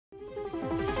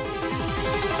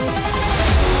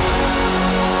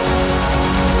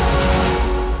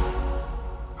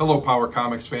Hello, Power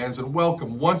Comics fans, and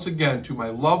welcome once again to my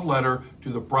love letter to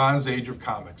the Bronze Age of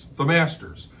Comics, the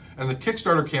Masters, and the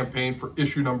Kickstarter campaign for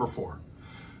issue number 4.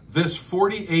 This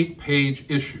 48-page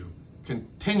issue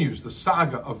continues the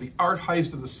saga of the art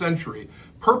heist of the century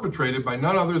perpetrated by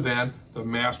none other than the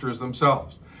Masters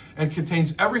themselves, and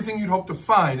contains everything you'd hope to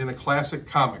find in a classic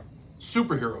comic: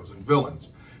 superheroes and villains,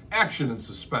 action and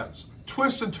suspense,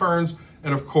 twists and turns,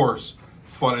 and of course,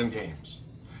 fun and games.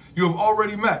 You have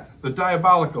already met the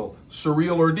diabolical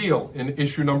Surreal Ordeal in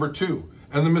issue number 2,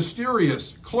 and the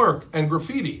mysterious Clerk and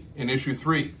Graffiti in issue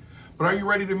 3. But are you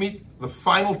ready to meet the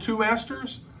final 2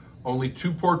 Masters? Only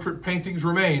 2 portrait paintings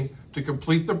remain to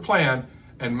complete the plan,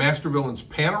 and Master Villain's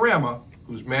Panorama,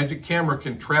 whose magic camera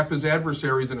can trap his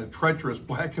adversaries in a treacherous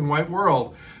black and white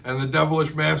world, and the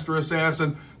devilish Master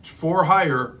Assassin for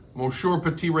hire, Monsieur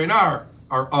Petit Renard,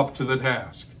 are up to the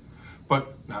task.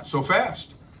 But not so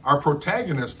fast. Our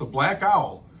protagonist, the Black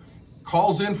Owl,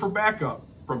 calls in for backup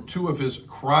from 2 of his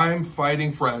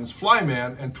crime-fighting friends,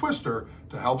 Flyman and Twister,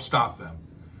 to help stop them.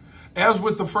 As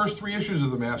with the first 3 issues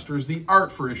of the Masters, the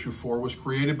art for issue 4 was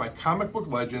created by comic book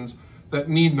legends that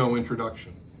need no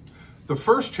introduction. The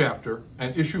first chapter,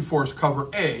 and issue 4's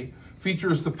cover A,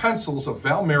 features the pencils of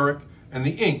Val Merrick and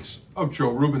the inks of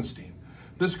Joe Rubinstein.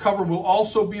 This cover will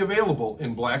also be available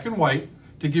in black and white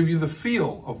to give you the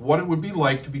feel of what it would be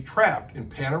like to be trapped in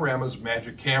Panorama's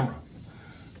magic camera.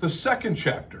 The second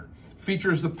chapter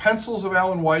features the pencils of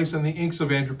Alan Weiss and the inks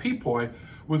of Andrew Pepoy,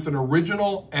 with an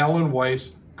original Alan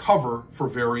Weiss cover for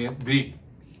variant B.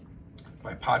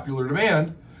 By popular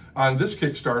demand, on this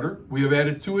Kickstarter, we have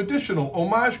added 2 additional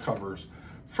homage covers.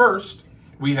 First,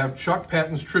 we have Chuck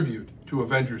Patton's tribute to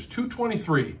Avengers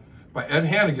 223 by Ed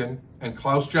Hannigan and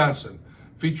Klaus Johnson,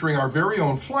 featuring our very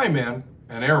own Flyman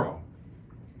and Arrow.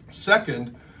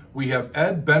 Second, we have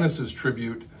Ed Bennis's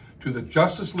tribute to the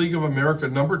Justice League of America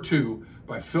number 2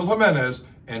 by Phil Jimenez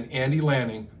and Andy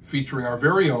Lanning, featuring our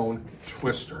very own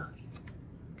Twister.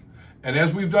 And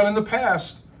as we've done in the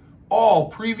past, all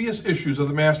previous issues of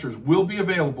the Masters will be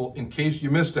available in case you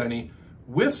missed any,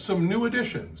 with some new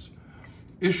additions.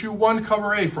 Issue 1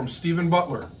 cover A from Stephen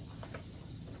Butler.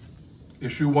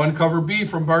 Issue 1 cover B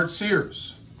from Bart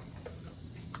Sears.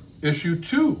 Issue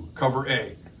 2 cover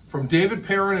A from David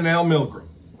Perrin and Al Milgrom.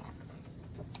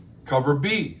 Cover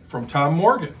B from Tom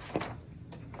Morgan.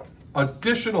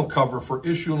 Additional cover for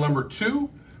issue number 2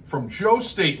 from Joe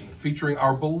Staton, featuring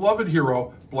our beloved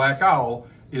hero, Black Owl,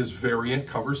 is variant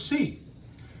cover C.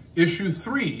 Issue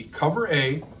 3 cover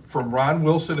A from Ron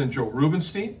Wilson and Joe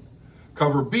Rubinstein.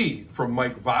 Cover B from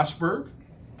Mike Vosberg.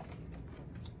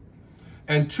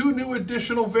 And 2 new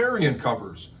additional variant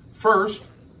covers. First,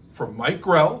 from Mike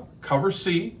Grell, cover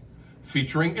C,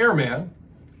 featuring Airman,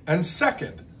 and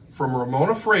second, from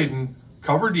Ramona Fraden,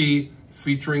 cover D,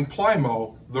 featuring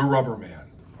Plymo, the Rubber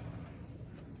Man.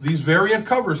 These variant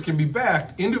covers can be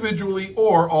backed individually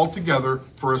or all together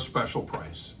for a special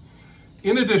price.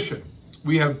 In addition,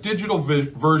 we have digital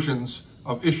versions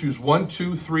of issues 1,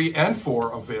 2, 3, and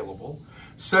 4 available,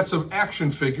 sets of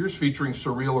action figures featuring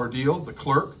Surreal Ordeal, The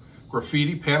Clerk,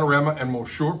 Graffiti, Panorama, and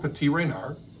Monsieur Petit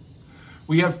Renard.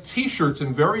 We have t-shirts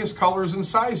in various colors and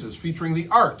sizes featuring the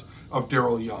art of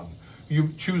Daryl Young.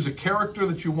 You choose a character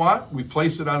that you want, we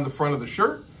place it on the front of the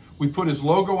shirt, we put his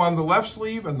logo on the left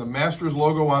sleeve and the Masters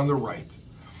logo on the right.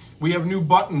 We have new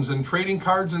buttons and trading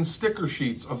cards and sticker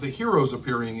sheets of the heroes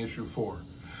appearing in issue 4.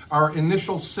 Our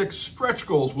initial 6 stretch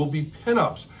goals will be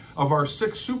pinups of our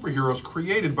 6 superheroes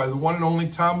created by the one and only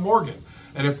Tom Morgan.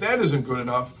 And if that isn't good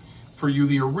enough for you,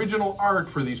 the original art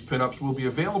for these pinups will be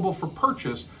available for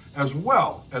purchase, as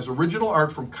well as original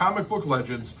art from comic book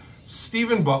legends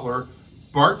Stephen Butler,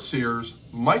 Bart Sears,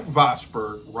 Mike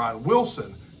Vosberg, Ron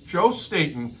Wilson, Joe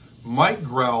Staton, Mike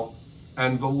Grell,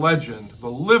 and the legend,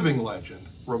 the living legend,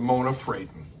 Ramona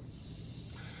Fraden.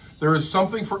 There is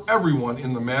something for everyone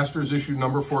in the Masters issue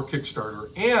number 4 Kickstarter,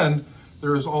 and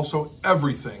there is also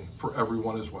everything for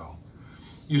everyone as well.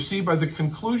 You see, by the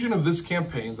conclusion of this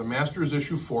campaign, the Masters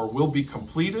issue 4 will be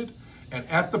completed and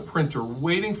at the printer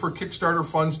waiting for Kickstarter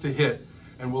funds to hit,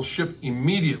 and will ship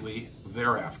immediately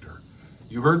thereafter.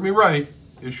 You heard me right,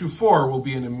 issue 4 will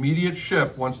be an immediate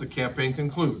ship once the campaign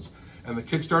concludes, and the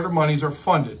Kickstarter monies are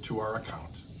funded to our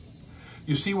account.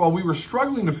 You see, while we were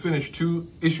struggling to finish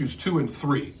issues 2 and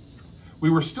 3, we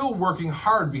were still working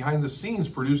hard behind the scenes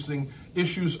producing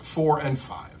issues 4 and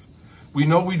 5. We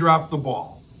know we dropped the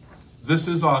ball. This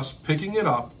is us picking it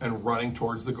up and running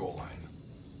towards the goal line.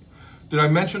 Did I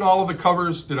mention all of the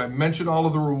covers? Did I mention all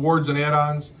of the rewards and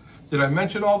add-ons? Did I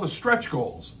mention all the stretch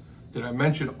goals? Did I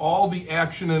mention all the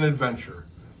action and adventure?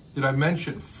 Did I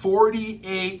mention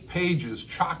 48 pages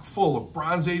chock full of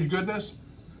Bronze Age goodness?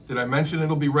 Did I mention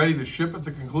it'll be ready to ship at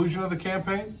the conclusion of the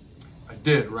campaign? I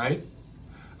did, right?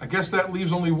 I guess that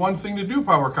leaves only one thing to do,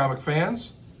 Power Comic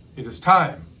fans. It is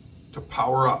time to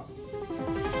power up.